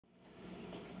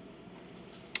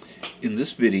In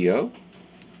this video,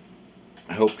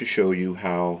 I hope to show you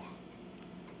how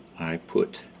I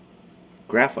put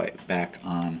graphite back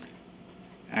on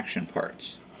action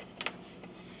parts.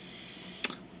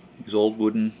 These old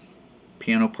wooden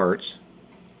piano parts,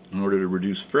 in order to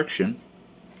reduce friction,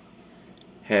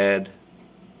 had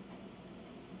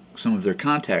some of their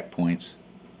contact points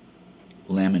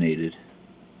laminated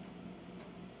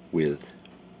with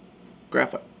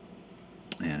graphite,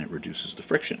 and it reduces the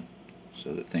friction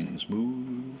so that things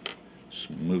move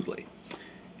smoothly.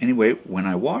 Anyway, when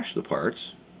I wash the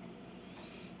parts,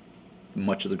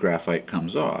 much of the graphite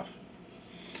comes off,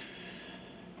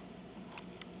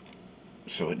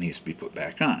 so it needs to be put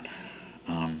back on.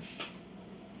 Let's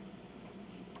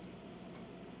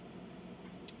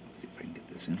see if I can get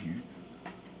this in here.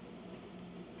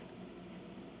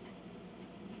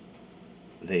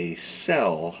 They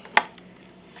sell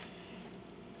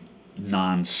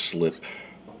non-slip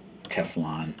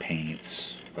Teflon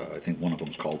paints. I think one of them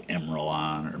is called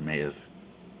Emeralon, or may have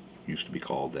used to be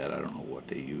called that. I don't know what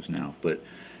they use now, but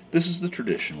this is the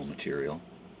traditional material.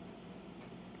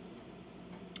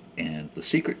 And the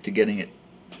secret to getting it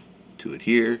to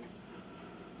adhere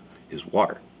is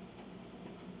water.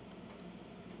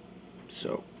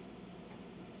 So,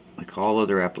 like all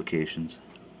other applications,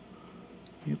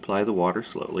 you apply the water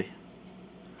slowly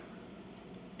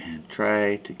and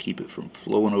try to keep it from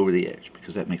flowing over the edge,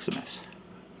 because that makes a mess.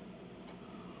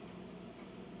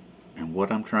 And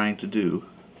what I'm trying to do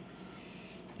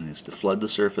is to flood the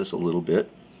surface a little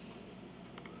bit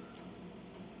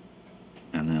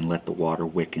and then let the water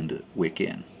wick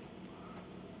in.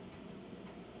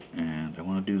 And I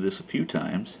want to do this a few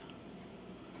times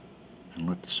and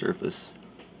let the surface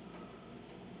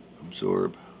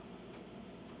absorb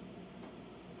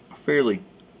a fairly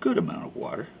good amount of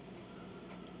water,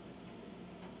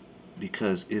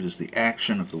 because it is the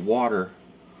action of the water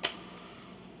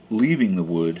leaving the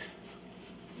wood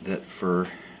that, for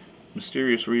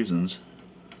mysterious reasons,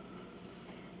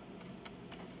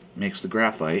 makes the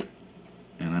graphite.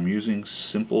 And I'm using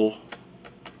simple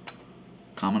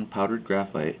common powdered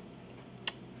graphite.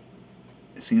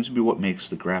 It seems to be what makes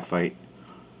the graphite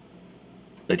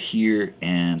adhere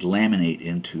and laminate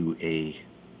into a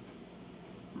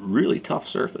really tough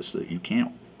surface that you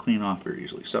can't clean off very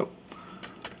easily. So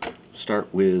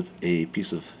start with a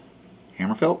piece of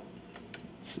hammer felt.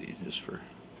 Let's see, just for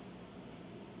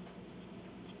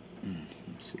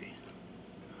let's see.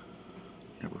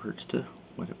 Never hurts to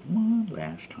wet it one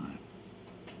last time.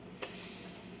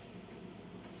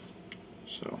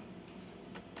 So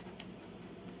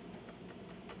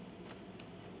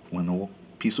when the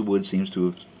piece of wood seems to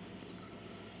have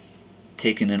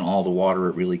taken in all the water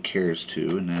it really cares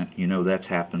to, and that, you know, that's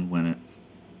happened when it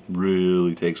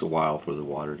really takes a while for the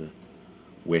water to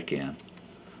wick in.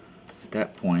 At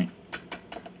that point,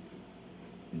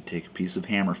 you take a piece of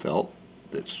hammer felt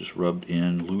that's just rubbed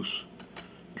in loose,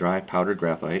 dry powdered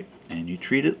graphite, and you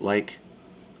treat it like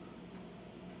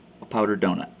a powdered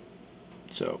donut.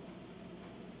 So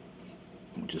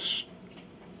we'll just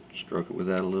stroke it with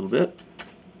that a little bit.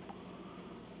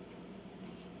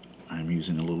 I'm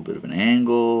using a little bit of an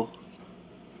angle.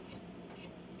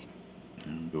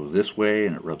 And go this way,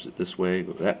 and it rubs it this way.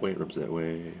 Go that way, it rubs that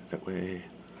way, that way.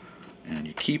 And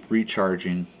you keep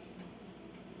recharging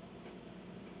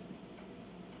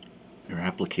your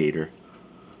applicator,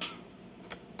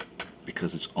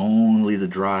 because it's only the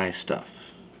dry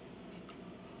stuff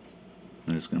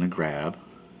that it's going to grab,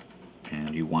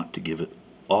 and you want to give it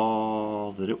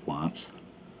all that it wants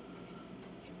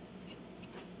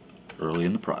early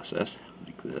in the process,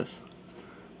 like this.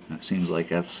 And it seems like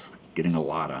that's getting a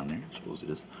lot on there. I suppose it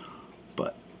is.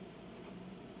 But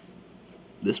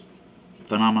this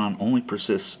phenomenon only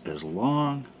persists as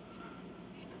long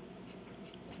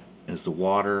as the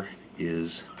water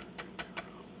is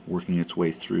working its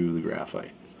way through the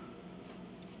graphite.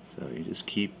 So you just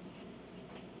keep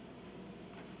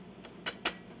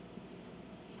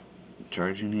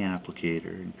charging the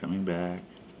applicator and coming back,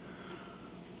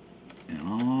 and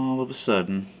all of a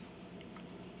sudden,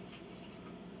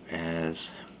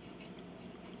 as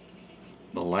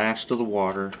the last of the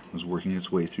water is working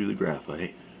its way through the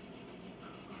graphite,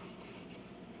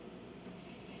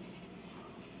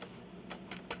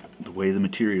 the way the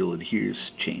material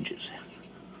adheres changes,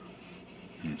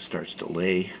 and it starts to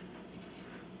lay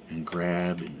and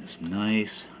grab in this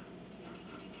nice,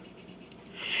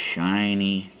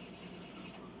 shiny,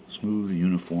 smooth,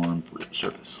 uniform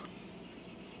surface.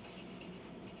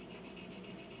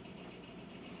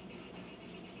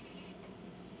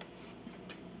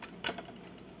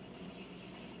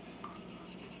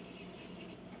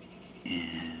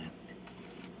 And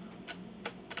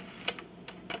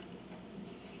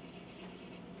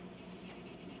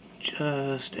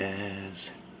just as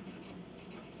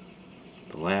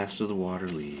the last of the water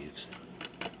leaves,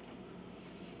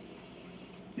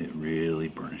 it really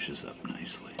burnishes up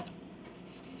nicely.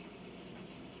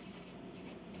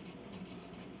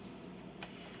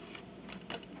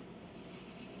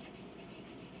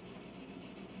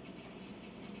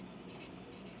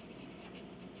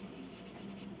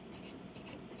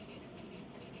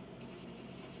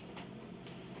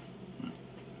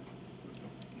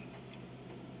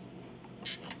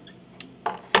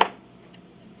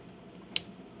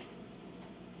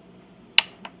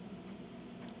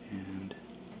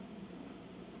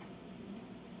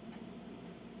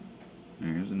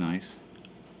 And there's a nice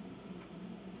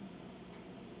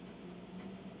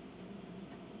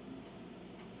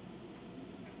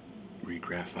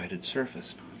re-graphited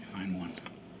surface. Now, let me find one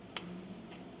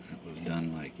that was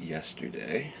done like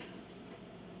yesterday.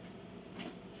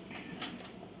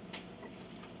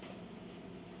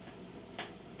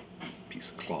 Piece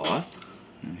of cloth.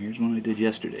 And here's one I did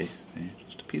yesterday. Okay,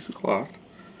 just a piece of cloth.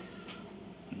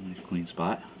 A nice clean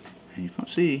spot. And you can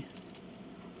see,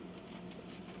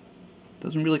 it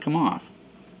doesn't really come off.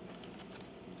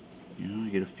 You know,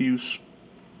 you get a few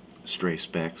stray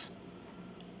specks,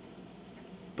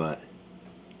 but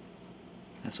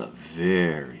that's a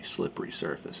very slippery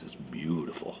surface. It's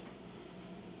beautiful.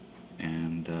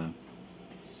 And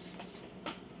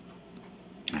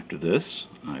after this,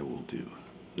 I will do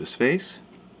this face,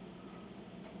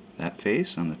 that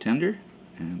face on the tender,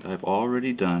 and I've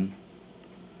already done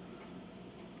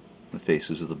the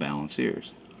faces of the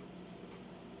balanciers.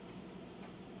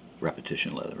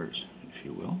 Repetition levers, if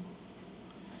you will.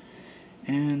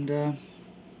 And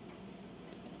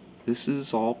this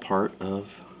is all part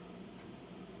of,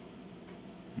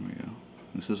 there we go,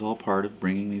 this is all part of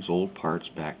bringing these old parts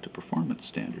back to performance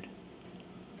standard.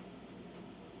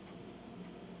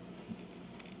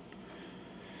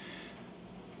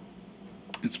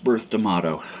 It's birthed a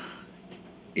motto: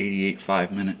 88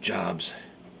 5-minute jobs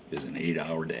is an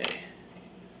 8-hour day.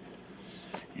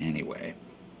 Anyway,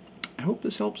 I hope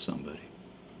this helps somebody.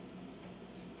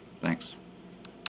 Thanks.